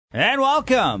And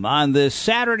welcome on this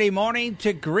Saturday morning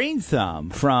to Green Thumb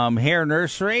from Hare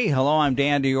Nursery. Hello, I'm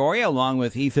Dan DiOrio along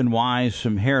with Ethan Wise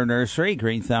from Hare Nursery.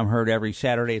 Green Thumb heard every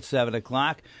Saturday at 7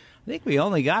 o'clock. I think we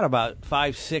only got about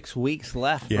 5-6 weeks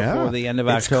left before the end of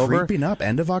October. It's creeping up.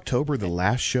 End of October, the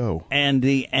last show. And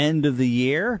the end of the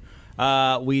year.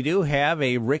 We do have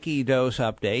a Ricky Dose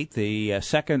update, the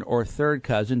second or third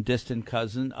cousin, distant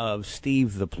cousin of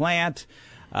Steve the Plant.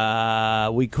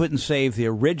 We couldn't save the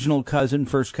original cousin,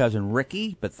 first cousin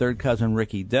Ricky, but third cousin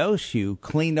Ricky Dose. You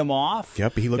cleaned him off.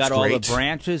 Yep, he looks great. Got all the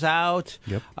branches out.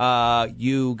 Yep.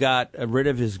 You got rid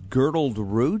of his girdled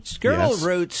roots. Girdled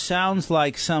roots sounds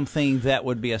like something that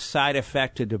would be a side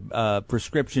effect to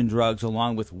prescription drugs,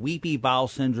 along with weepy bowel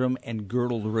syndrome and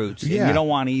girdled roots. Yeah. And you don't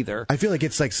want either. I feel like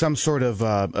it's like some sort of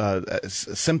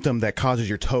symptom that causes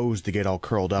your toes to get all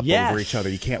curled up over each other.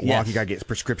 You can't walk. You got to get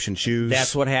prescription shoes.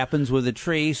 That's what happens with a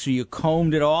tree. So you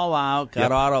combed it all out,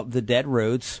 got out of the dead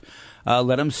roots,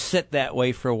 let them sit that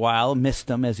way for a while, missed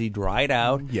them as he dried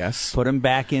out. Yes. Put him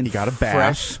back in. He got a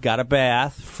bath. Got a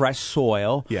bath, fresh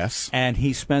soil. Yes. And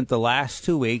he spent the last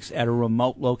 2 weeks at a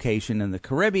remote location in the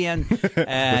Caribbean.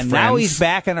 And now he's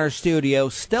back in our studio.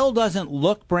 Still doesn't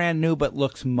look brand new, but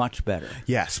looks much better.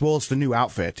 Yes. Well, it's the new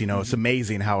outfit. You know, it's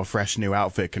amazing how a fresh new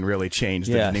outfit can really change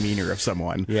the demeanor of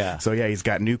someone. Yeah. So, yeah, he's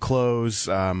got new clothes.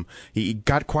 He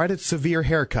got quite a severe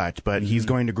haircut, but he's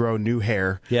going to grow new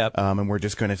hair. Yep. And we're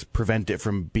just going to prevent it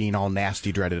from being all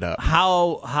nasty, dreaded up.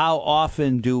 How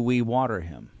often do we water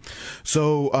him?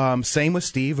 So, same with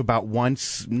Steve, about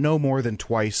once, no more than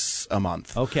twice a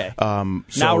month. Okay.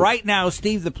 Now, right now,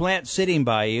 Steve the Plant sitting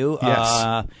by you.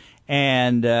 Yes.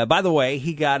 And by the way,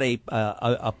 he got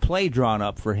a play drawn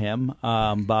up for him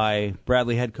by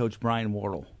Bradley head coach Brian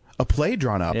Wardle. A play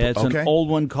drawn up. It's an old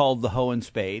one called The Hoe and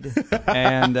Spade,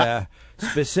 and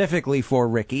specifically for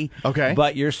Ricky. Okay.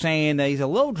 But you're saying that he's a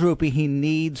little droopy. He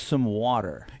needs some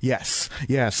water. Yes.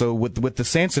 Yeah. So with the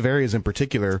Sansevierias in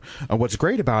particular, what's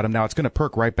great about him now, it's going to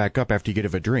perk right back up after you get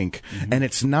a drink, and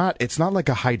it's not like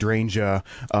a hydrangea,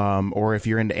 or if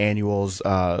you're into annuals,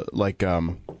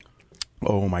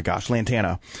 oh my gosh,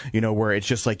 lantana, where it's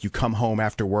just like you come home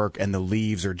after work and the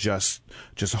leaves are just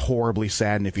horribly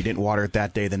sad, and if you didn't water it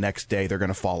that day, the next day they're going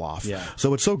to fall off. Yeah.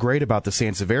 So what's so great about the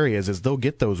Sansevierias is they'll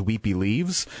get those weepy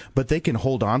leaves, but they can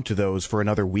hold on to those for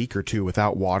another week or two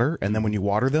without water, and then when you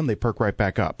water them, they perk right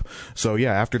back up. So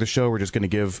yeah, after the show, we're just going to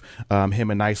give him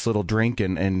a nice little drink,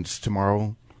 and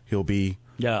tomorrow he'll be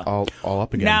all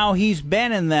up again. Now, he's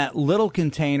been in that little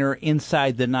container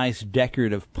inside the nice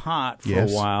decorative pot for a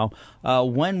while.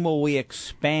 When will we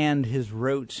expand his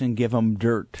roots and give him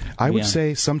dirt? I would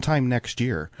say sometime next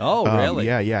year. Oh, really?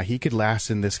 Yeah. He could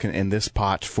last in this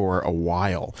pot for a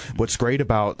while. What's great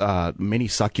about many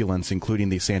succulents, including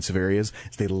these Sansevierias,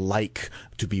 is they like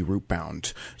to be root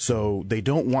bound. So they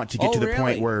don't want to get to the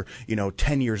point where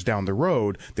 10 years down the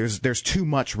road there's too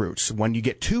much roots. When you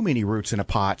get too many roots in a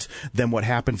pot, then what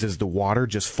happens is the water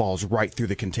just falls right through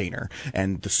the container,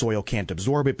 and the soil can't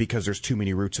absorb it because there's too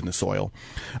many roots in the soil.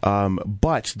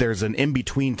 But there's an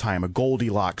in-between time, a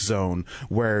Goldilocks zone,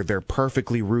 where they're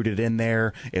perfectly rooted in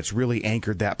there. It's really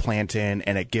anchored that plant in,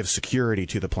 and it gives security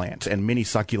to the plant. And many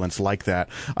succulents like that.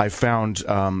 I've found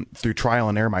through trial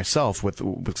and error myself,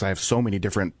 because I have so many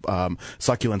different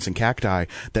succulents and cacti,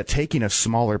 that taking a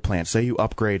smaller plant, say you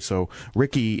upgrade, so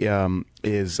Ricky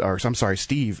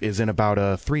Steve is in about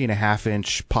a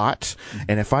 3.5-inch pot,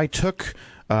 and if I took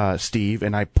Steve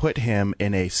and I put him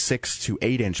in a 6 to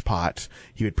 8-inch pot,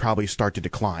 he would probably start to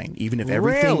decline, even if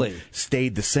everything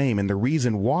stayed the same. And the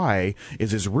reason why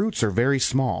is his roots are very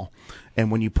small. And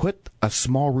when you put a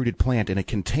small rooted plant in a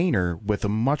container with a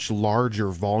much larger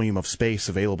volume of space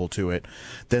available to it,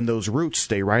 then those roots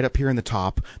stay right up here in the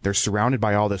top. They're surrounded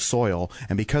by all this soil.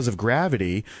 And because of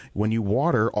gravity, when you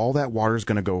water, all that water is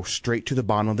going to go straight to the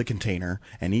bottom of the container.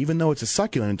 And even though it's a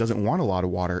succulent and doesn't want a lot of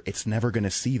water, it's never going to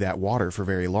see that water for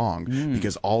very long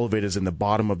because all of it is in the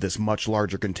bottom of this much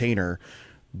larger container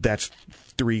that's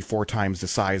 3-4 times the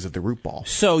size of the root ball.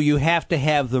 So you have to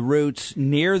have the roots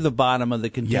near the bottom of the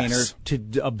container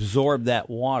to absorb that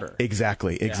water.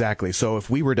 Exactly. So if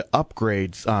we were to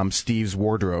upgrade Steve's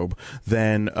wardrobe,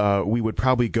 then we would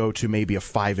probably go to maybe a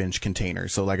 5-inch container.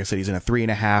 So like I said, he's in a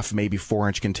 3.5, maybe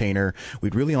 4-inch container.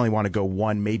 We'd really only want to go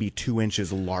 1, maybe 2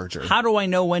 inches larger. How do I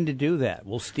know when to do that?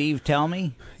 Will Steve tell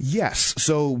me? Yes.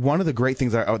 So one of the great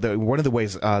things, one of the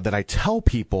ways that I tell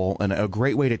people, and a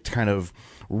great way to kind of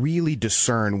really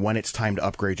discern when it's time to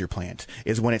upgrade your plant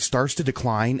is when it starts to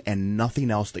decline and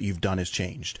nothing else that you've done has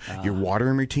changed. Your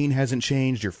watering routine hasn't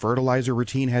changed. Your fertilizer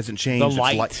routine hasn't changed. The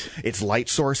light. Its light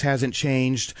source hasn't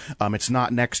changed. It's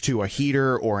not next to a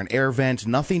heater or an air vent.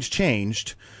 Nothing's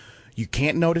changed. You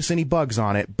can't notice any bugs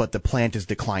on it, but the plant is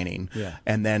declining. Yeah.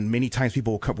 And then many times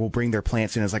people will bring their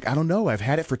plants in. It's like, I don't know, I've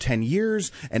had it for 10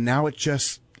 years, and now it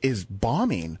just is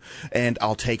bombing. And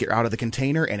I'll take it out of the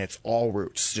container, and it's all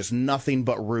roots, just nothing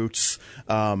but roots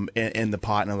in the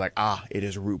pot. And I'm like, it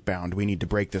is root bound. We need to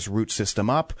break this root system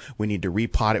up. We need to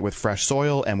repot it with fresh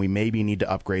soil, and we maybe need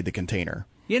to upgrade the container.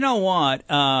 You know what?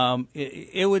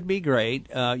 It would be great.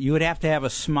 You would have to have a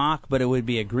smock, but it would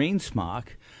be a green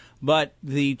smock. But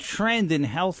the trend in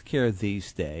healthcare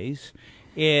these days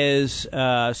is,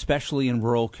 especially in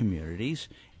rural communities,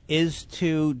 is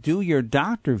to do your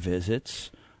doctor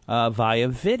visits via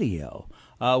video.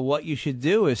 What you should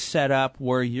do is set up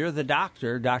where you're the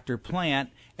doctor, Dr. Plant,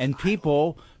 and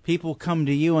people come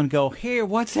to you and go, "Here,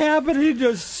 what's happening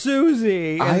to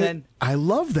Susie?" And I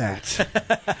love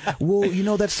that.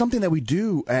 Well, that's something that we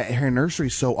do at Hair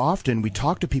Nursery so often. We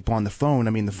talk to people on the phone.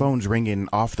 I mean, the phone's ringing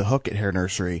off the hook at Hair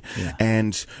Nursery. Yeah.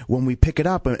 And when we pick it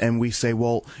up and we say,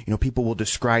 well, people will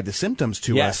describe the symptoms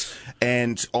to us.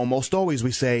 And almost always we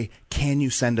say, can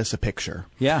you send us a picture?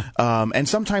 Yeah. And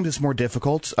sometimes it's more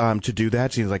difficult to do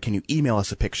that. So like, can you email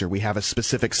us a picture? We have a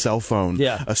specific cell phone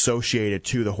associated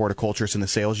to the horticulturist in the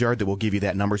sales yard that will give you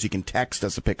that number so you can text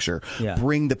us a picture. Yeah.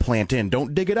 Bring the plant in.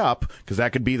 Don't dig it up, because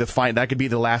that could be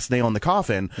the last nail in the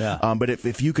coffin. Yeah. But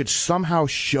if you could somehow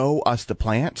show us the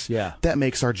plant, that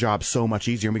makes our job so much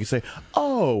easier. And we can say,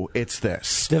 oh, it's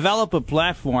this. Develop a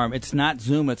platform. It's not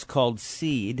Zoom. It's called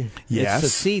Seed. Yes.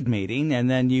 It's a seed meeting, and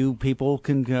then people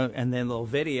can go, and then they'll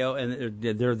video, and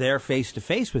they're there face to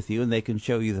face with you, and they can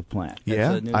show you the plant.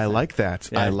 I like that.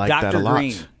 Yeah. I like that a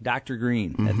lot. Dr.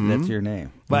 Green. That's your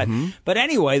name. But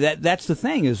anyway, that's the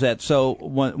thing, is that so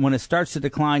when it starts to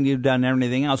decline, you've done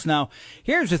everything else. Now,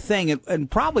 here's the thing,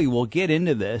 and probably we'll get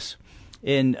into this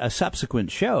in subsequent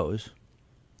shows,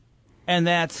 and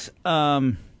that's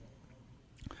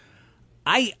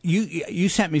you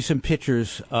sent me some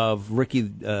pictures of Ricky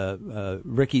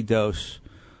Dose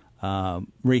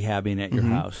rehabbing at your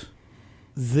house.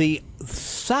 The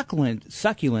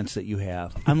succulents that you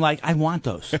have, I'm like, I want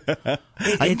those. I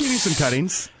can give you some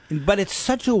cuttings. But it's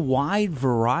such a wide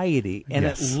variety, and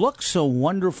it looks so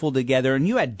wonderful together. And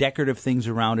you had decorative things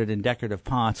around it in decorative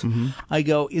pots. I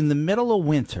go, in the middle of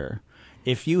winter,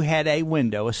 if you had a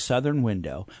window, a southern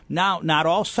window. Now, not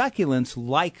all succulents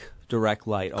like direct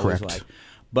light, always light.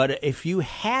 But if you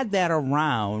had that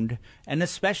around, and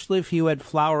especially if you had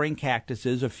flowering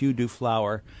cactuses, a few do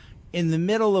flower, in the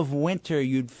middle of winter,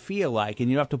 you'd feel like, and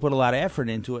you don't have to put a lot of effort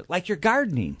into it, like you're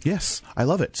gardening. Yes, I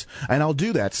love it. And I'll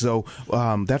do that. So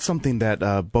that's something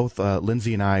that both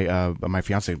Lindsay and I, my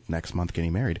fiance next month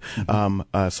getting married, so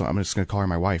I'm just going to call her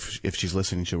my wife. If she's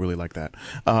listening, she'll really like that.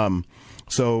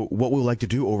 So what we'll like to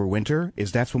do over winter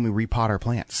is that's when we repot our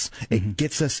plants. It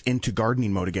gets us into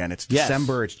gardening mode again. It's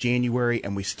December, it's January,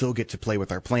 and we still get to play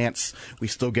with our plants. We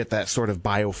still get that sort of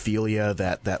biophilia,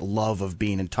 that love of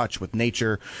being in touch with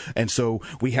nature. And so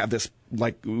we have this,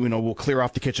 we'll clear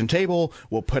off the kitchen table,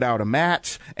 we'll put out a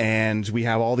mat, and we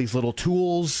have all these little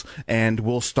tools, and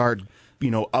we'll start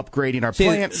upgrading our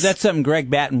plants. That's something Greg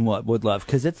Batten would love,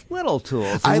 because it's little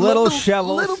tools,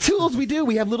 shovels. Little tools we do.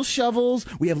 We have little shovels.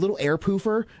 We have little air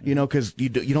poofer, because you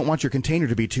don't want your container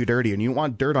to be too dirty, and you don't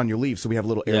want dirt on your leaves, so we have a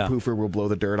little air poofer. We'll blow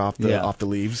the dirt off the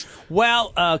leaves.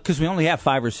 Well, because we only have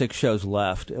 5 or 6 shows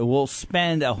left, we'll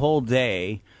spend a whole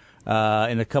day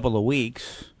in a couple of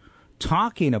weeks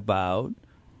talking about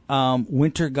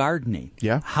winter gardening.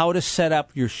 Yeah. How to set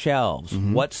up your shelves.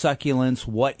 What succulents,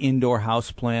 what indoor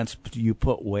house plants you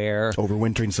put where.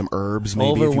 Overwintering some herbs,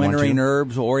 maybe. Overwintering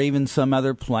herbs, or even some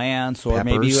other plants. Or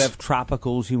maybe you have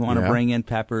tropicals you want to bring in,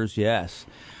 peppers, yes.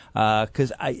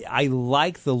 Because I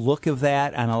like the look of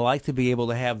that, and I like to be able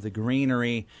to have the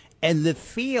greenery and the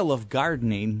feel of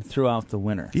gardening throughout the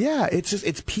winter. Yeah,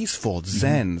 it's peaceful, it's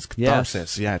zen, it's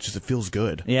catharsis. Yeah, it feels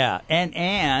good. Yeah,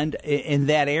 and in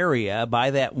that area,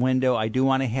 by that window, I do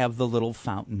want to have the little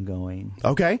fountain going.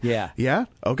 Okay. Yeah. Yeah.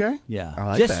 Okay. Yeah. I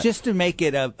like that. Just to make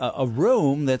it a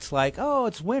room that's like, oh,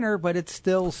 it's winter, but it's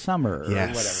still summer or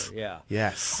whatever. Yeah.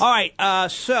 Yes. All right.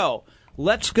 So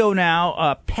let's go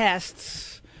now. Pests.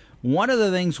 One of the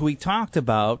things we talked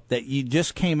about that you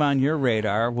just came on your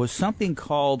radar was something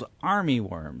called army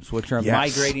worms, which are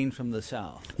migrating from the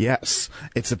south. Yes.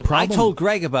 It's a problem. I told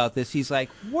Greg about this. He's like,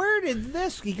 where did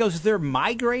this? He goes, they're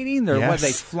migrating? Are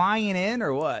they flying in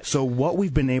or what? So what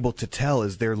we've been able to tell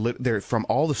is they're from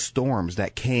all the storms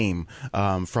that came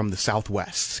from the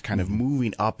southwest, kind of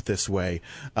moving up this way.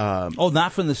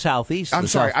 Not from the southeast. I'm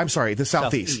sorry, the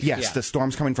southeast. Yes, the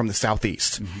storms coming from the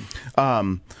southeast.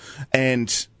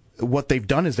 And what they've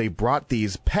done is they brought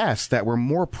these pests that were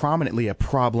more prominently a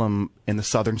problem in the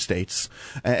southern states.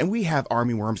 And we have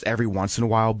armyworms every once in a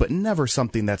while, but never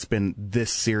something that's been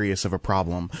this serious of a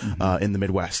problem in the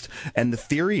Midwest. And the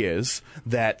theory is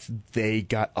that they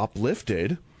got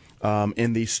uplifted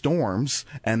in these storms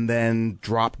and then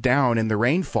dropped down in the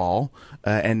rainfall,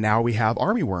 and now we have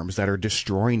armyworms that are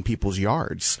destroying people's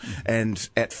yards. And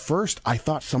at first, I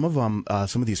thought some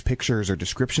of these pictures or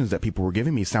descriptions that people were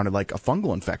giving me sounded like a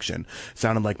fungal infection,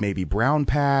 sounded like maybe brown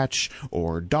patch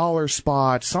or dollar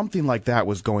spot, something like that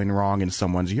was going wrong in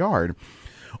someone's yard.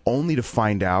 Only to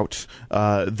find out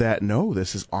that no,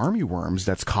 this is armyworms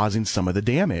that's causing some of the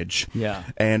damage. Yeah.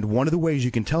 And one of the ways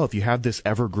you can tell if you have this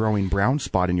ever-growing brown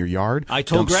spot in your yard. I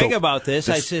told Greg about this.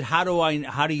 I said, how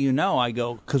do you know? I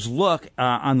go, because look,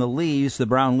 on the leaves, the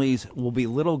brown leaves will be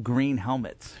little green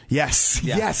helmets. Yes,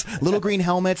 yes, little green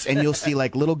helmets, and you'll see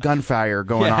like little gunfire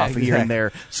going off here and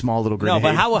there, small little grenades.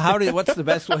 No, but what's the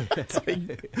best way?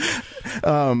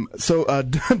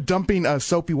 Dumping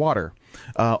soapy water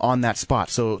on that spot.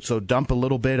 So dump a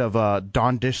little bit of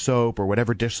Dawn dish soap or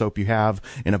whatever dish soap you have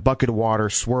in a bucket of water,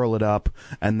 swirl it up,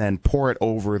 and then pour it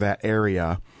over that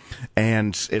area.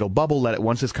 And it'll bubble. Let it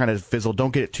once it's kind of fizzled.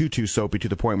 Don't get it too soapy to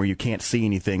the point where you can't see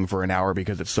anything for an hour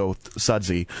because it's so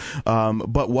sudsy.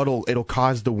 But it'll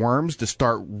cause the worms to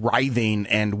start writhing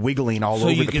and wiggling all over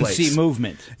the place. So you can see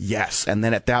movement. Yes, and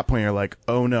then at that point you're like,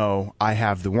 oh no, I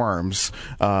have the worms,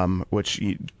 which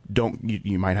you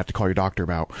might have to call your doctor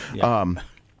about. Yeah.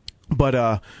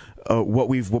 What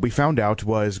we found out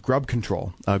was grub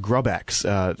control,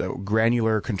 GrubX,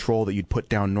 granular control that you'd put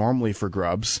down normally for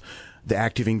grubs. The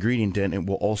active ingredient in it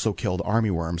will also kill the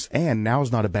armyworms. And now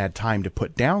is not a bad time to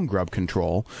put down grub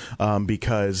control,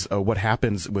 because what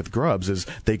happens with grubs is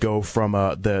they go from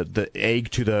the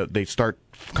egg to they start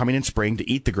coming in spring to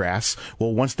eat the grass.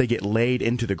 Well, once they get laid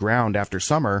into the ground after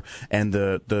summer, and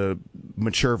the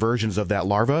mature versions of that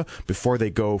larva, before they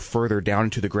go further down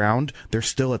into the ground, they're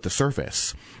still at the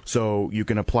surface. So you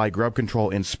can apply grub control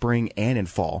in spring and in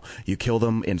fall. You kill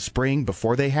them in spring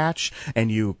before they hatch,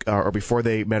 and or before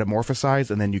they metamorphosize,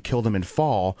 and then you kill them in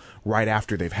fall right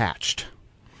after they've hatched.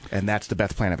 And that's the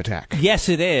best plan of attack. Yes,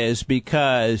 it is,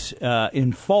 because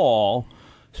in fall,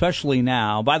 especially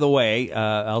now. By the way,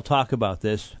 I'll talk about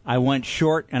this. I went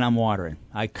short and I'm watering.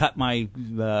 I cut my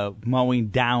mowing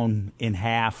down in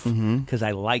half because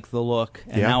I like the look,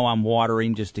 and now I'm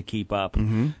watering just to keep up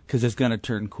because it's going to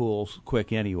turn cool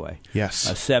quick anyway.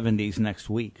 Yes. 70s next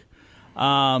week.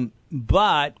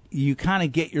 But you kind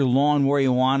of get your lawn where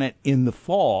you want it in the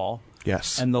fall.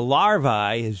 Yes. And the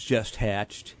larvae is just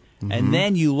hatched. And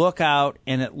then you look out,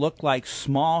 and it looked like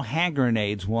small hand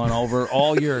grenades went over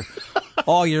all your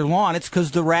lawn. It's because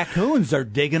the raccoons are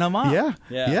digging them up.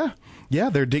 Yeah.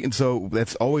 They're digging. So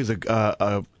that's always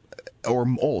or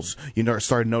moles.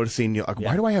 Started noticing.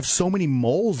 Why do I have so many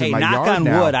moles in my yard now? Knock on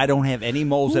wood, I don't have any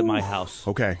moles at my house.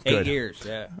 Okay, good. 8 years.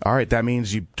 Yeah. All right, that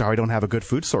means you probably don't have a good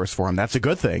food source for them. That's a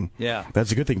good thing. Yeah,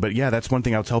 that's a good thing. But yeah, that's one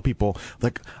thing I'll tell people.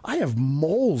 Like, I have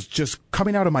moles just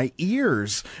coming out of my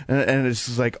ears, and it's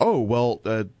just like, oh well.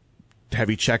 Have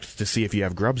you checked to see if you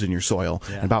have grubs in your soil?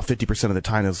 Yeah. And about 50% of the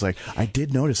time, it's like, I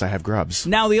did notice I have grubs.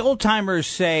 Now, the old-timers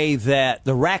say that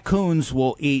the raccoons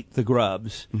will eat the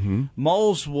grubs.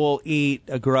 Moles will eat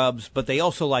grubs, but they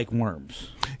also like worms.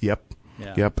 Yep.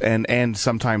 Yeah. Yep. And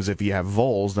sometimes if you have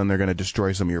voles, then they're going to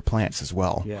destroy some of your plants as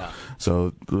well. Yeah.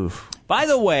 So, oof. By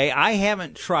the way, I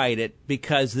haven't tried it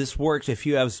because this works if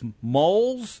you have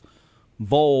moles,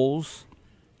 voles,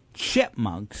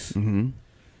 chipmunks,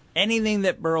 anything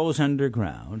that burrows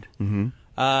underground.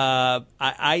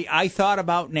 I thought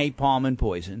about napalm and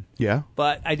poison. Yeah.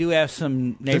 But I do have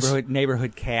some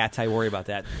neighborhood cats. I worry about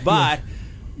that. But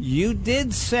you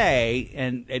did say,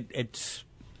 and it's,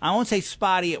 I won't say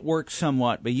spotty, it works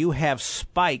somewhat, but you have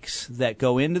spikes that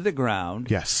go into the ground.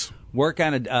 Yes. Work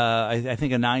on I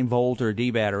think a 9-volt or a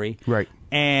D battery. Right.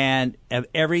 And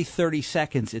every 30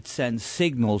 seconds, it sends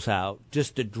signals out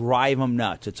just to drive them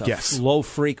nuts. It's a low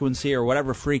frequency or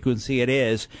whatever frequency it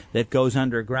is that goes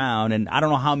underground. And I don't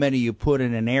know how many you put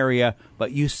in an area,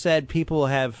 but you said people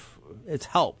have... It's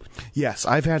helped. Yes,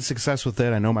 I've had success with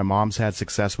it. I know my mom's had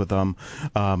success with them.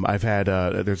 I've had,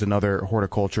 there's another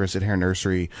horticulturist at Hare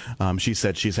Nursery. She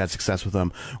said she's had success with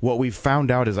them. What we've found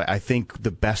out is I think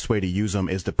the best way to use them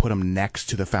is to put them next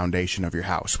to the foundation of your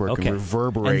house where it can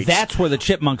reverberate. And that's where the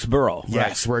chipmunks burrow.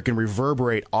 Yes, where it can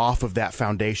reverberate off of that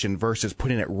foundation versus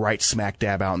putting it right smack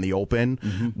dab out in the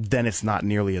open. Then it's not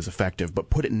nearly as effective. But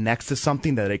put it next to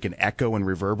something that it can echo and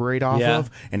reverberate off of,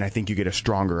 and I think you get a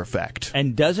stronger effect.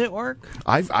 And does it work?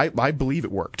 work? I believe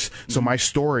it worked. So my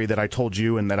story that I told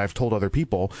you and that I've told other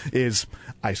people is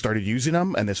I started using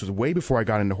them, and this was way before I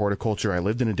got into horticulture. I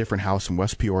lived in a different house in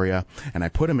West Peoria, and I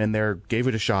put them in there, gave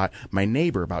it a shot. My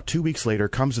neighbor, about 2 weeks later,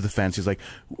 comes to the fence. He's like,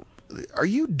 are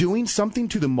you doing something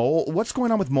to the mole? What's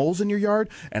going on with moles in your yard?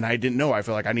 And I didn't know. I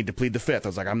feel like I need to plead the fifth. I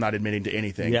was like, I'm not admitting to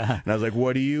anything. Yeah. And I was like,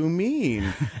 what do you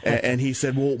mean? And he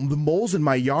said, well, the moles in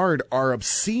my yard are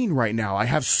obscene right now. I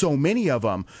have so many of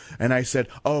them. And I said,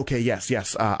 oh, okay,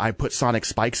 yes. I put sonic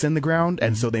spikes in the ground,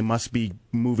 and so they must be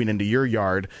moving into your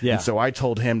yard. Yeah. And so I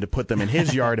told him to put them in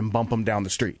his yard and bump them down the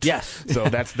street. Yes. So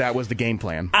that was the game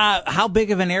plan. How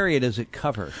big of an area does it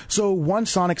cover? So one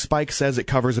sonic spike says it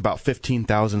covers about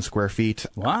 15,000 square feet.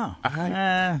 Wow.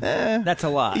 That's a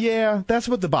lot. Yeah, that's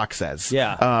what the box says.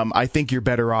 Yeah. I think you're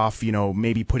better off,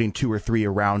 maybe putting 2 or 3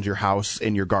 around your house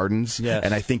in your gardens. Yes.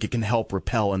 And I think it can help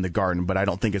repel in the garden, but I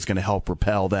don't think it's going to help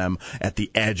repel them at the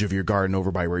edge of your garden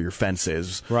over by where your fence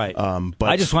is. Right. But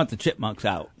I just want the chipmunks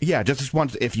out. Yeah,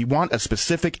 if you want a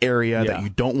specific area Yeah. that you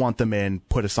don't want them in,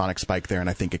 put a sonic spike there, and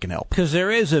I think it can help. Because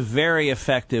there is a very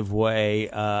effective way.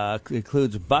 It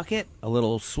includes a bucket, a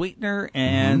little sweetener,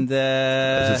 and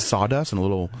Is it sawdust and a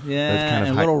little and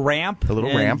a little ramp? A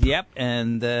little ramp. Yep.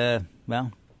 And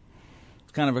well,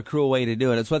 it's kind of a cruel way to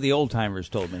do it. It's what the old timers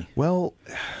told me. Well,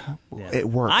 it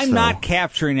works. I'm though. not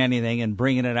capturing anything and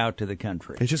bringing it out to the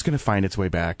country. It's just going to find its way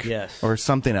back. Yes. Or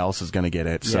something else is going to get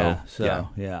it.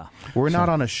 Yeah. We're not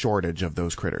on a shortage of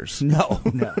those critters. No.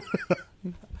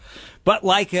 But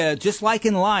just like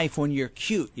in life, when you're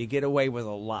cute, you get away with a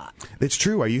lot. It's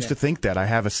true. I used to think that. I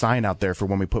have a sign out there for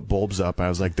when we put bulbs up. I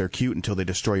was like, they're cute until they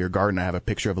destroy your garden. I have a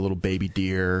picture of a little baby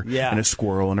deer and a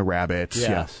squirrel and a rabbit.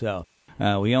 Yeah. So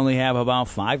we only have about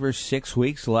 5 or 6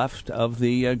 weeks left of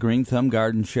the Green Thumb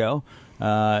Garden Show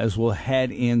as we'll head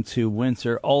into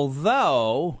winter.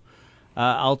 Although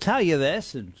I'll tell you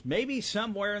this, and maybe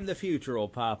somewhere in the future will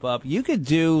pop up. You could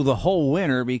do the whole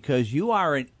winter because you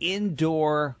are an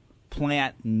indoor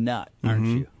plant nut, aren't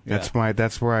you? Yeah.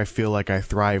 That's where I feel like I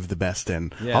thrive the best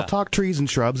in. Yeah. I'll talk trees and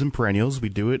shrubs and perennials. We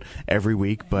do it every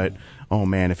week, but oh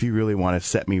man, if you really want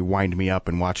to wind me up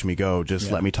and watch me go, just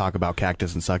let me talk about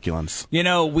cactus and succulents.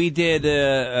 We did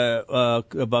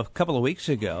about a couple of weeks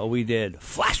ago. We did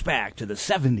flashback to the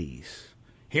 70s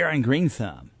here on Green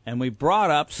Thumb, and we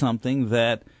brought up something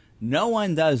that no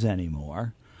one does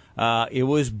anymore. It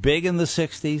was big in the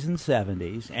 60s and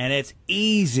 70s, and it's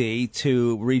easy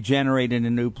to regenerate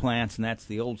into new plants, and that's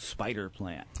the old spider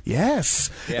plant. Yes,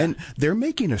 and they're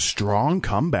making a strong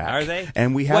comeback. Are they?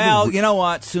 And we have. Well, you know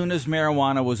what? Soon as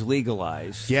marijuana was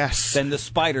legalized, yes, then the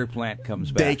spider plant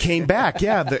comes back. They came back.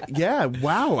 Yeah,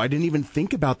 Wow, I didn't even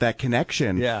think about that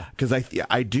connection. Yeah, because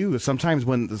I do sometimes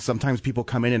sometimes people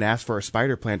come in and ask for a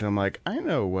spider plant, and I'm like, I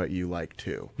know what you like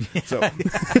too. So,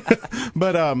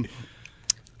 but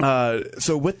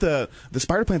so with the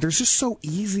spider plant, they're just so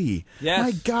easy. Yes.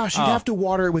 My gosh, you'd have to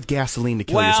water it with gasoline to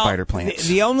kill your spider plants.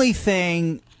 The only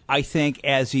thing I think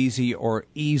as easy or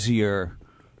easier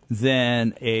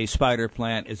than a spider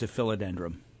plant is a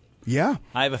philodendron. Yeah.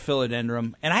 I have a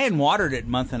philodendron, and I hadn't watered it a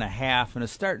month and a half, and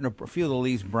it's starting to, a few of the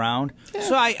leaves brown. Yeah.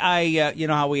 So I you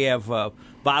know how we have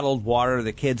bottled water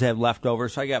the kids have left over,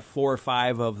 so I got 4 or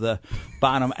 5 of the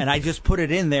bottom, and I just put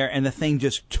it in there, and the thing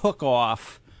just took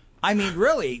off. I mean,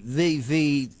 really,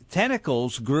 the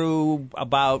tentacles grew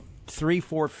about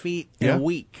 3-4 feet in a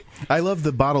week. I love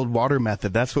the bottled water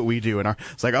method. That's what we do.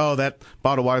 It's like, oh, that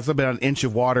bottled water, it's about an inch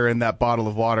of water in that bottle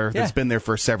of water that's been there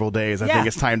for several days. I think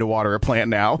it's time to water a plant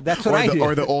now. That's what I do.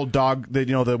 Or the old dog,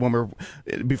 when we're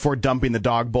before dumping the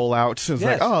dog bowl out. It's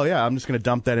like, oh yeah, I'm just going to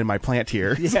dump that in my plant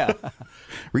here. Yeah.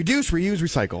 Reduce, reuse,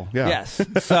 recycle. Yeah. Yes.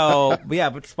 So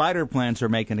but spider plants are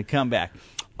making a comeback.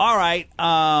 All right.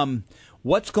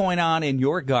 What's going on in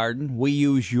your garden? We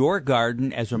use your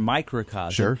garden as a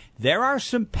microcosm. Sure. There are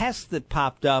some pests that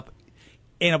popped up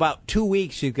in about 2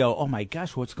 weeks. You go, oh my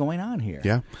gosh, what's going on here?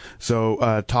 Yeah.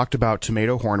 So talked about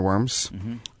tomato hornworms.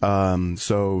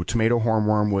 So tomato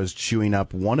hornworm was chewing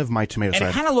up one of my tomatoes. And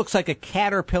it kind of looks like a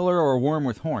caterpillar or a worm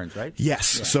with horns, right?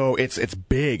 Yes. Yeah. So it's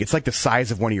big. It's like the size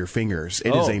of one of your fingers.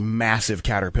 It is a massive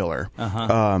caterpillar.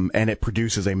 And it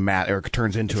produces or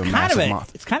turns into a massive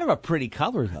moth. It's kind of a pretty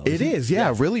color, though. It is,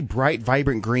 yeah. Really bright,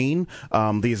 vibrant green.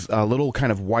 These little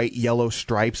kind of white, yellow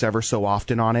stripes ever so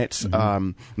often on it.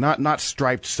 Not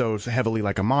striped so heavily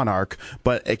like a monarch,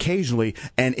 but occasionally.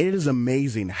 And it is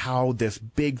amazing how this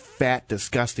big, fat,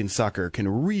 disgusting sucker can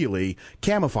really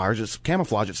camouflage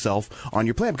itself on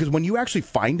your plant, because when you actually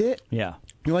find it,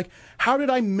 You're like, how did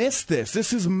I miss this?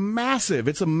 This is massive.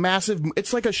 It's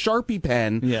like a Sharpie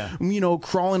pen,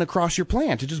 crawling across your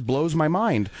plant. It just blows my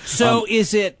mind. So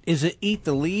is it eat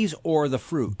the leaves or the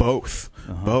fruit? Both.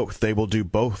 Both. They will do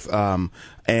both. So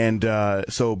it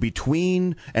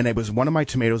was one of my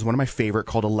tomatoes, one of my favorite,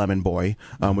 called a Lemon Boy,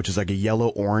 which is like a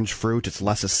yellow-orange fruit. It's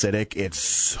less acidic. It's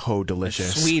so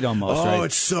delicious. It's sweet almost, right? Oh,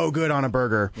 it's so good on a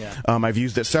burger. Yeah. I've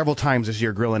used it several times this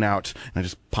year grilling out, and I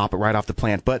just pop it right off the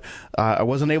plant. But I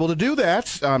wasn't able to do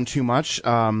that too much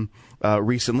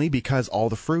recently because all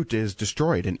the fruit is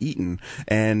destroyed and eaten,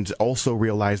 and also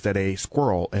realized that a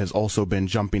squirrel has also been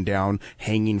jumping down,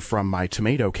 hanging from my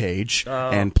tomato cage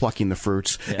and plucking the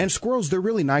fruits. Yeah. And squirrels, they're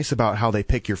really nice about how they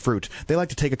pick your fruit. They like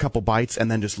to take a couple bites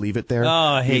and then just leave it there. Oh,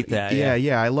 I hate that.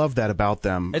 Yeah, I love that about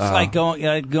them. It's like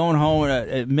going home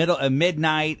at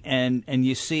midnight and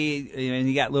you see and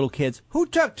you got little kids. Who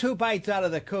took 2 bites out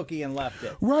of the cookie and left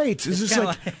it? Right. It's just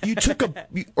like you took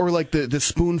or like the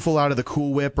spoonful out of the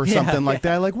Cool Whip or something like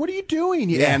that. Like, what are you doing,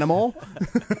 you animal?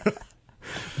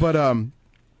 But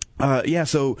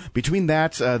so between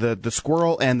that, the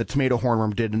squirrel and the tomato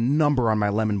hornworm did a number on my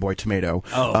Lemon Boy tomato.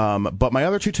 But my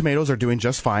other 2 tomatoes are doing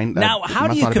just fine. Now, how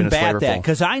do you combat that?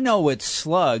 Because I know with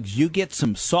slugs, you get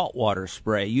some saltwater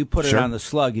spray. You put it on the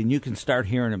slug, and you can start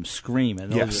hearing them scream.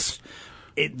 And yes.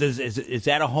 Is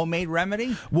that a homemade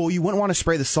remedy? Well, you wouldn't want to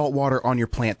spray the salt water on your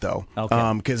plant, though,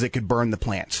 because it could burn the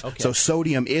plant. Okay. So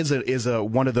sodium is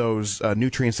one of those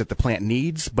nutrients that the plant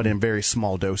needs, but in very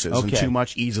small doses. Okay. And too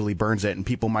much easily burns it. And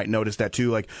people might notice that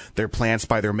too, like their plants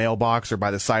by their mailbox or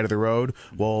by the side of the road.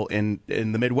 Well, in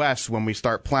the Midwest, when we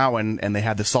start plowing and they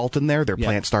had the salt in there, their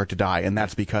plants start to die, and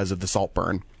that's because of the salt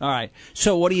burn. All right.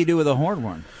 So what do you do with a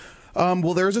hornworm?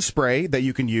 Well, there's a spray that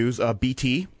you can use,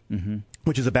 BT. Mm-hmm.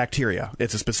 Which is a bacteria.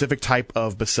 It's a specific type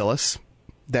of bacillus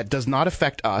that does not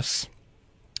affect us,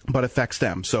 but affects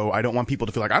them. So I don't want people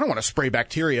to feel like, I don't want to spray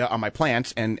bacteria on my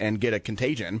plants and get a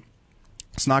contagion.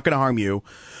 It's not going to harm you,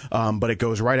 but it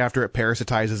goes right after it,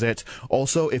 parasitizes it.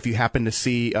 Also, if you happen to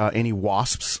see any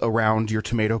wasps around your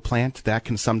tomato plant, that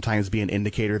can sometimes be an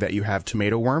indicator that you have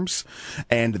tomato worms,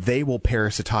 and they will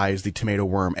parasitize the tomato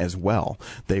worm as well.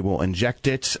 They will inject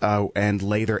it and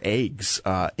lay their eggs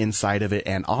inside of it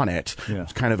and on it. Yeah.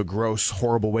 It's kind of a gross,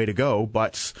 horrible way to go,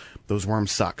 but those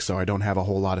worms suck, so I don't have a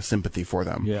whole lot of sympathy for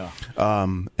them. Yeah.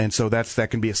 And so that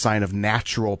can be a sign of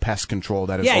natural pest control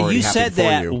that is already happening for you. Yeah, you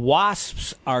said that wasps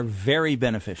are very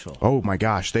beneficial. Oh my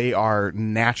gosh, they are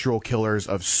natural killers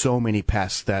of so many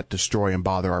pests that destroy and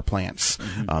bother our plants.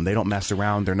 Mm-hmm. They don't mess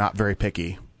around. They're not very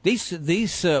picky.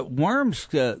 These worms,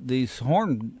 these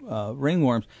horn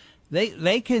ringworms,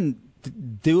 they can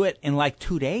do it in like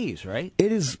 2 days, right?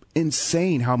 It is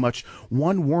insane how much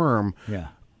one worm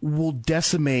will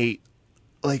decimate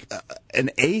like an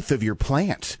eighth of your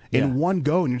plant in one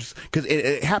go, and because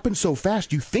it happens so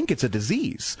fast, you think it's a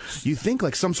disease. You think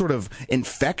like some sort of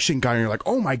infection got, and you're like,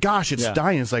 oh my gosh, it's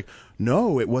dying. It's like,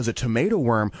 no, it was a tomato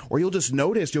worm. Or you'll just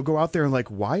notice, you'll go out there and like,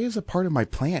 why is a part of my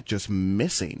plant just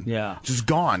missing? Yeah, just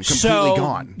gone, completely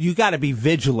gone. You got to be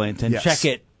vigilant and check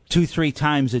it 2-3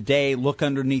 times a day. Look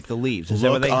underneath the leaves.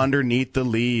 Look underneath the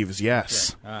leaves.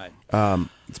 Yes. Okay. All right.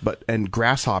 And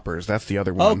grasshoppers, that's the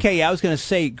other one. Okay, I was going to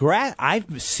say,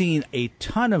 I've seen a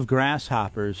ton of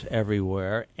grasshoppers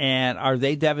everywhere, and are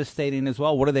they devastating as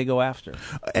well? What do they go after?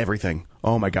 Everything.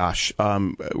 Oh my gosh.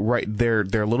 Right, they're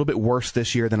a little bit worse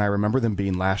this year than I remember them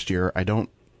being last year. I don't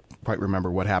quite remember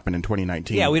what happened in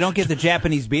 2019. Yeah, we don't get the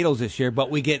Japanese beetles this year,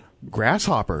 but we get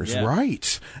grasshoppers,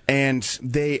 right? And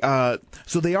they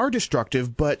they are destructive,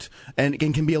 and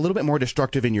can be a little bit more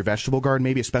destructive in your vegetable garden,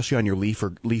 maybe especially on your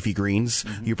leafy greens.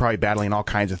 Mm-hmm. You're probably battling all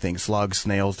kinds of things: slugs,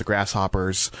 snails, the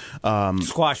grasshoppers,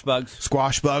 squash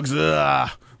bugs.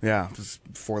 Ugh. Yeah, this is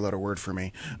a 4-letter word for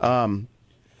me.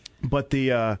 But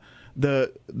the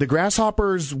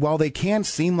grasshoppers, while they can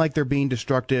seem like they're being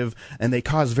destructive and they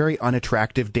cause very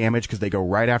unattractive damage because they go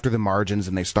right after the margins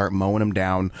and they start mowing them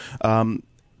down,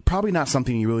 probably not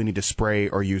something you really need to spray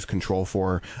or use control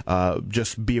for.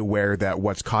 Just be aware that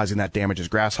what's causing that damage is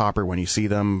grasshopper. When you see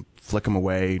them, flick them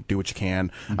away, do what you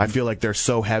can. Mm-hmm. I feel like they're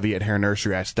so heavy at Hare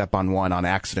Nursery, I step on one on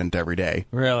accident every day.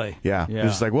 Really? Yeah. It's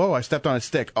just like, whoa, I stepped on a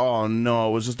stick. Oh, no,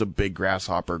 it was just a big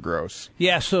grasshopper. Gross.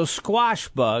 Yeah, so squash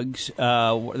bugs,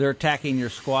 they're attacking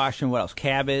your squash, and what else?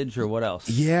 Cabbage or what else?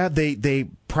 Yeah, they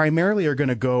primarily are going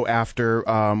to go after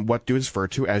what is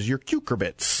referred to as your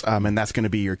cucurbits. And that's going to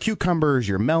be your cucumbers,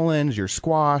 your melons, your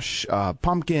squash,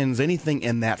 pumpkins, anything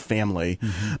in that family.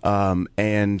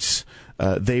 Mm-hmm.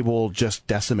 they will just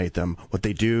decimate them. What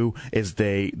they do is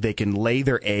they can lay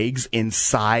their eggs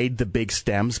inside the big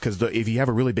stems, because if you have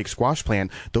a really big squash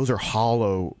plant, those are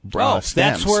hollow stems.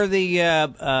 That's where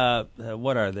the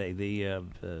what are they? The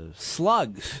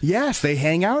slugs. Yes, they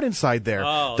hang out inside there.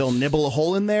 Oh, they'll nibble a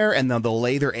hole in there, and then they'll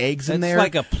lay their eggs in there. It's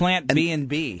like a plant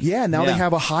B&B. Yeah, now they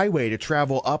have a highway to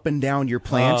travel up and down your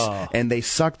plants, and they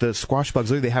suck the squash bugs.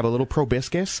 They have a little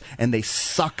proboscis, and they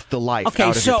suck the life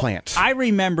out of your plant. I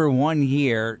remember one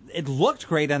year, it looked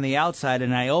great on the outside,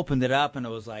 and I opened it up, and it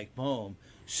was like, boom.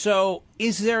 So,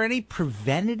 is there any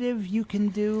preventative you can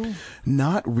do?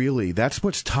 Not really. That's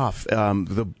what's tough.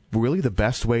 The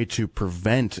best way to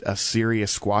prevent a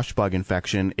serious squash bug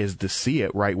infection is to see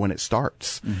it right when it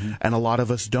starts. Mm-hmm. And a lot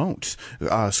of us don't.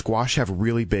 Squash have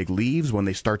really big leaves. When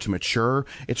they start to mature,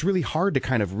 it's really hard to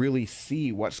kind of really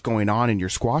see what's going on in your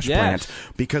squash plant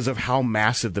because of how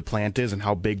massive the plant is and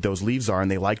how big those leaves are. And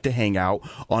they like to hang out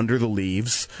under the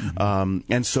leaves.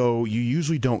 Mm-hmm. And so you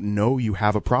usually don't know you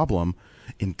have a problem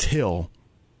until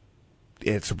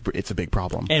it's a big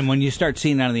problem. And when you start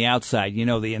seeing it on the outside, you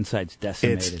know the inside's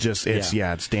decimated.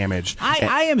 It's damaged.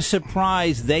 I am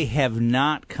surprised they have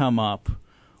not come up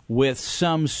with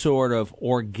some sort of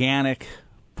organic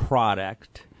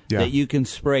product that you can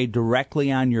spray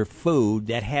directly on your food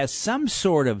that has some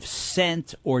sort of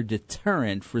scent or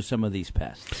deterrent for some of these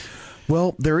pests.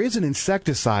 Well, there is an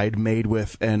insecticide made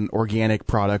with an organic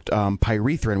product,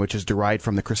 pyrethrin, which is derived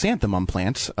from the chrysanthemum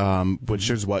plant, which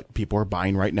is what people are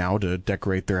buying right now to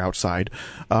decorate their outside.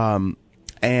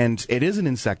 And it is an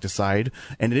insecticide,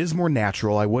 and it is more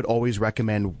natural. I would always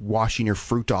recommend washing your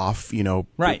fruit off,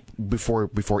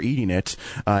 before eating it,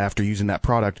 after using that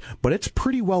product. But it's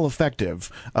pretty well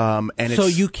effective. So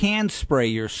you can spray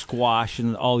your squash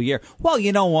all year. Well,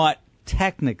 you know what?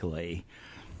 Technically,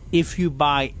 if you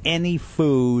buy any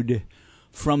food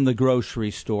from the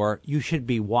grocery store, you should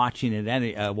be washing it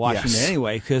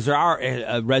anyway, because there are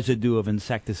a residue of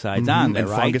insecticides on there,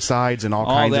 and right? Fungicides and all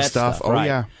kinds of stuff. Right.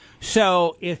 Yeah.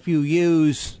 So if you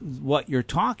use what you're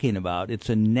talking about, it's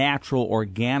a natural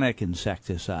organic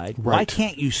insecticide. Right. Why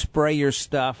can't you spray your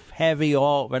stuff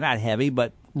not heavy,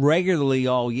 but regularly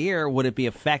all year? Would it be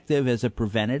effective as a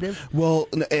preventative? Well,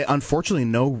 unfortunately,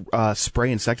 no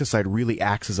spray insecticide really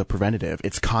acts as a preventative.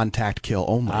 It's contact kill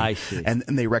only. I see. And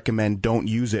they recommend don't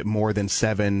use it more than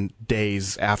 7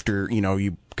 days after, you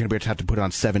going to have to put it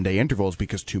on 7-day intervals,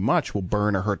 because too much will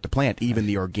burn or hurt the plant, even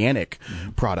the organic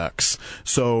products.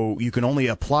 So you can only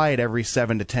apply it every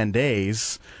 7 to 10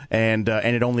 days, and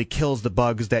it only kills the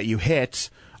bugs that you hit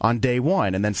on day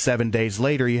 1, and then 7 days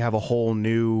later you have a whole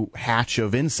new hatch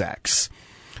of insects.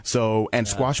 So, and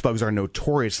squash bugs are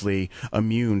notoriously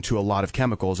immune to a lot of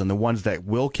chemicals, and the ones that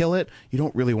will kill it, you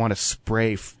don't really want to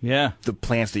spray the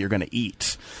plants that you're going to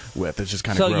eat with. It's just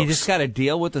kind of gross. So you just got to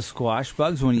deal with the squash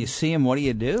bugs when you see them. What do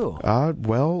you do?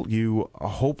 Well, you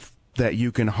hope that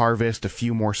you can harvest a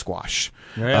few more squash.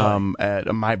 Really?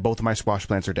 Both of my squash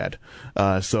plants are dead.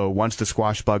 So once the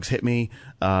squash bugs hit me,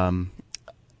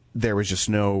 there was just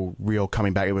no real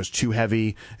coming back. It was too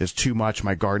heavy. It was too much.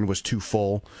 My garden was too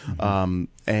full.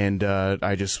 And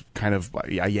I just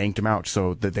I yanked them out.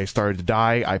 So that they started to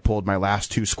die. I pulled my last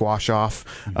 2 squash off.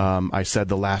 I said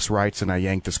the last rites, and I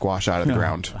yanked the squash out of the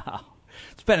ground. Wow.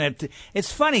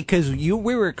 It's funny because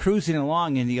we were cruising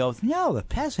along and you go, no, the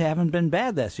pests haven't been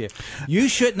bad this year. You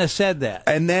shouldn't have said that.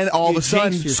 And then all of a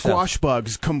sudden, squash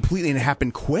bugs completely, and it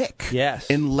happened quick. Yes.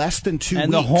 In less than 2 weeks.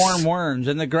 And the hornworms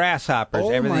and the grasshoppers.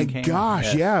 Everything came. Oh my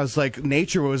gosh, yeah. It's like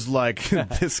nature was like,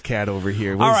 this cat over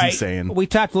here, what is he saying? We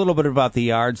talked a little bit about the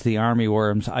yards, the army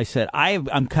worms. I said,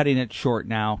 I'm cutting it short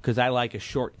now because I like a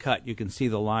short cut. You can see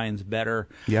the lines better.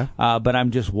 Yeah. But I'm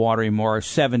just watering more.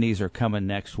 70s are coming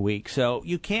next week. So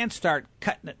you can start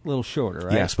cutting it a little shorter,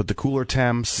 right? Yes, with the cooler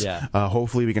temps,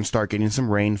 hopefully we can start getting some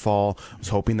rainfall. I was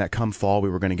hoping that come fall we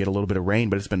were going to get a little bit of rain,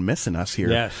 but it's been missing us here.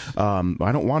 Yes. I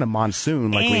don't want a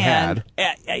monsoon like we had.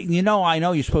 I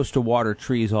know you're supposed to water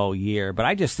trees all year, but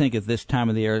I just think at this time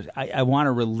of the year, I want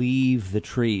to relieve the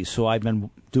trees. So I've been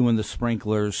doing the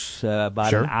sprinklers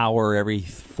about an hour every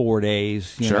 4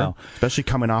 days. You know. Especially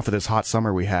coming off of this hot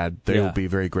summer we had, they will be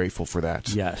very grateful for that.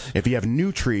 Yes. If you have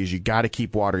new trees, you got to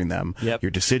keep watering them. Yep.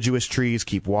 Your deciduous trees,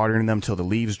 keep watering them till the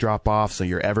leaves drop off. So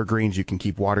your evergreens, you can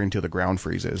keep watering till the ground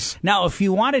freezes. Now, if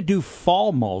you want to do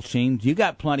fall mulching, you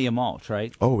got plenty of mulch,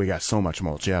 right? Oh, we got so much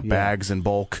mulch. Yeah, bags in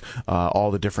bulk,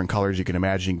 all the different colors you can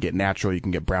imagine. You can get natural, you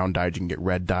can get brown dyed, you can get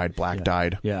red dyed, black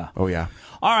dyed. Yeah. Oh, yeah.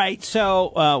 All right,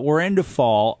 so we're into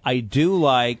fall. I do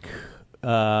like,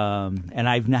 and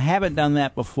I haven't done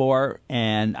that before,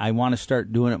 and I want to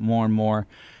start doing it more and more,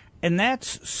 and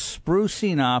that's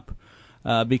sprucing up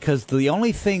because the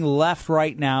only thing left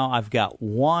right now, I've got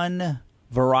one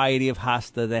variety of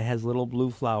hosta that has little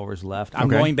blue flowers left. I'm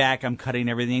going back. I'm cutting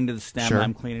everything to the stem. Sure.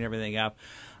 I'm cleaning everything up.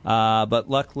 But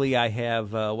luckily, I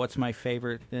have what's my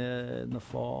favorite in the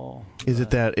fall? Is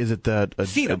it the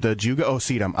Sedum. The Juga? Oh,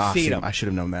 sedum. Sedum. I should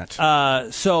have known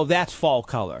that. So that's fall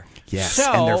color. Yes,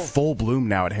 so, and they're full bloom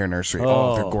now at Hair Nursery.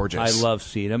 Oh, they're gorgeous. I love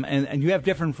sedum, and you have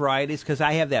different varieties because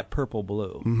I have that purple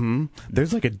blue. Mm-hmm.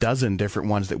 There's like a dozen different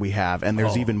ones that we have, and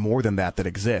there's even more than that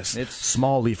exist. It's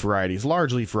small leaf varieties,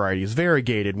 large leaf varieties,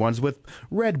 variegated ones with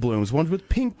red blooms, ones with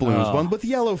pink blooms, one with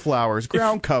yellow flowers,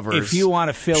 ground covers. If you want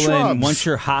to fill shrubs. in, once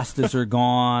your hostas are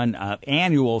gone,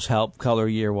 annuals help color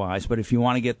year-wise, but if you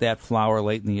want to get that flower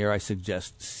late in the year, I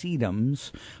suggest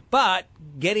sedums. But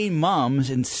getting mums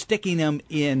and sticking them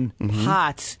in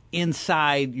pots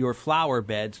inside your flower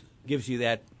beds gives you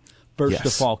that burst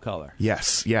of fall color.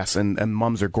 Yes, and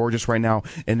mums are gorgeous right now.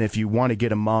 And if you want to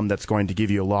get a mum that's going to give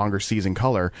you a longer season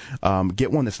color,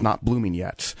 get one that's not blooming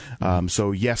yet.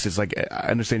 So yes, it's like, I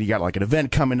understand you got like an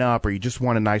event coming up, or you just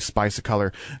want a nice spice of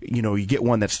color. You know, you get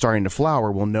one that's starting to flower.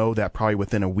 We'll know that probably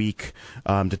within a week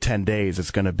to 10 days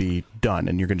it's going to be done,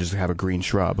 and you're going to just have a green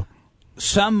shrub.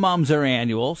 Some mums are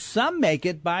annual. Some make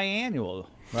it biannual,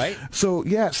 right? So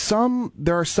yeah,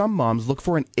 there are some mums. Look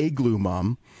for an igloo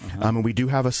mum. And we do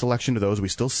have a selection of those. We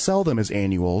still sell them as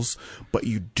annuals, but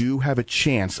you do have a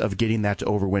chance of getting that to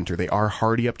overwinter. They are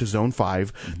hardy up to zone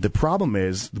 5. The problem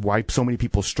is why so many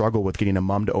people struggle with getting a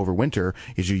mum to overwinter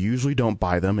is you usually don't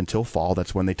buy them until fall.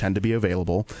 That's when they tend to be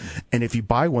available. And if you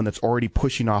buy one that's already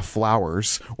pushing off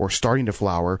flowers or starting to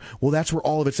flower, well, that's where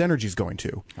all of its energy is going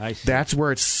to. I see. That's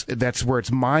where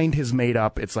its mind has made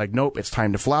up. It's like, nope, it's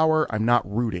time to flower. I'm not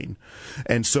rooting.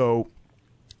 And so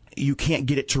you can't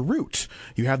get it to root.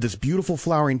 You have this beautiful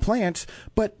flowering plant,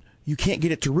 but you can't get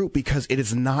it to root because it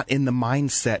is not in the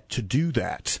mindset to do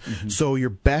that. So your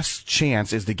best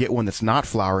chance is to get one that's not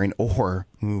flowering, or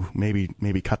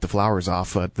maybe cut the flowers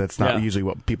off. That's not usually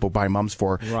what people buy mums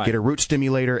for. Right. Get a root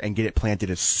stimulator and get it planted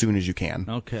as soon as you can.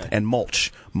 Okay. And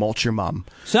mulch your mum.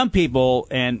 Some people,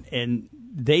 and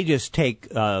they just take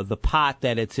the pot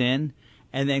that it's in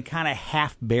and then kind of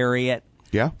half bury it.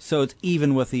 Yeah. So it's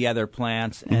even with the other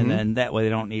plants, and then that way they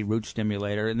don't need root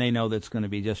stimulator, and they know that's going to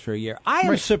be just for a year. I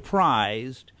am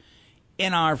surprised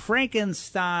in our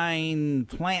Frankenstein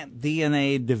plant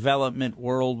DNA development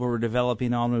world where we're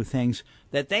developing all new things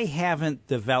that they haven't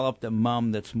developed a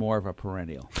mum that's more of a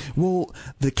perennial. Well,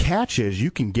 the catch is you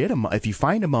can get if you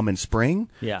find a mum in spring,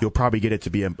 you'll probably get it to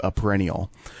be a perennial.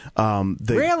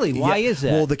 Really? Why is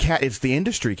that? Well, it's the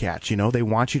industry catch. You know, they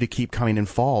want you to keep coming in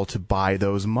fall to buy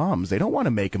those mums. They don't want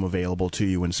to make them available to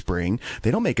you in spring.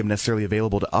 They don't make them necessarily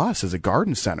available to us as a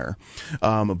garden center.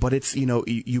 But it's,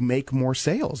 you make more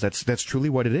sales. That's truly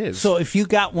what it is. So if you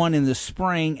got one in the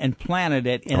spring and planted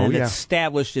it and it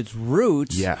established its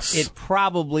roots, it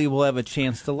probably will have a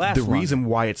chance to last longer. The reason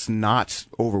why it's not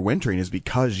overwintering is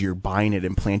because you're buying it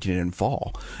and planting it in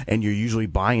fall, and you're usually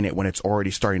buying it when it's already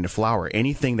starting to flower.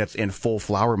 Anything that's in full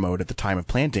flower mode at the time of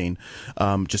planting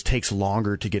just takes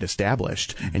longer to get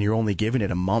established, and you're only giving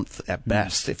it a month at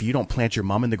best. If you don't plant your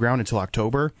mum in the ground until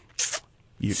October,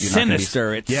 you're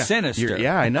sinister. Not gonna it's sinister.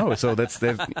 Yeah, I know. So that's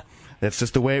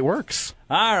just the way it works.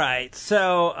 All right.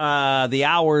 So the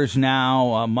hours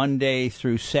now, Monday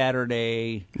through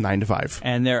Saturday, 9 to 5,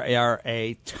 and there are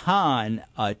a ton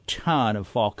of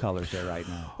fall colors there right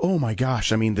now. Oh my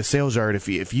gosh! I mean, the sales yard.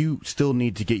 If you still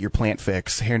need to get your plant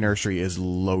fix, Hair Nursery is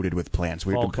loaded with plants.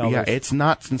 Fall colors. Yeah, it's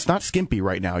not skimpy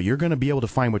right now. You're going to be able to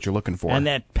find what you're looking for. And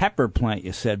that pepper plant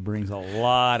you said brings a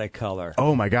lot of color.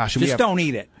 Oh my gosh! Just don't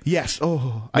eat it. Yes.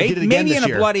 Oh, I did it again maybe this in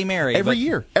year. a Bloody Mary.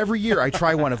 Every year I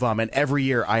try one of them, and every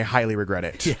year I highly regret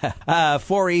it. Yeah.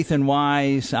 For Ethan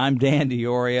Wise, I'm Dan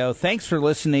DiOrio. Thanks for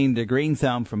listening to Green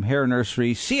Thumb from Hair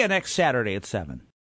Nursery. See you next Saturday at 7.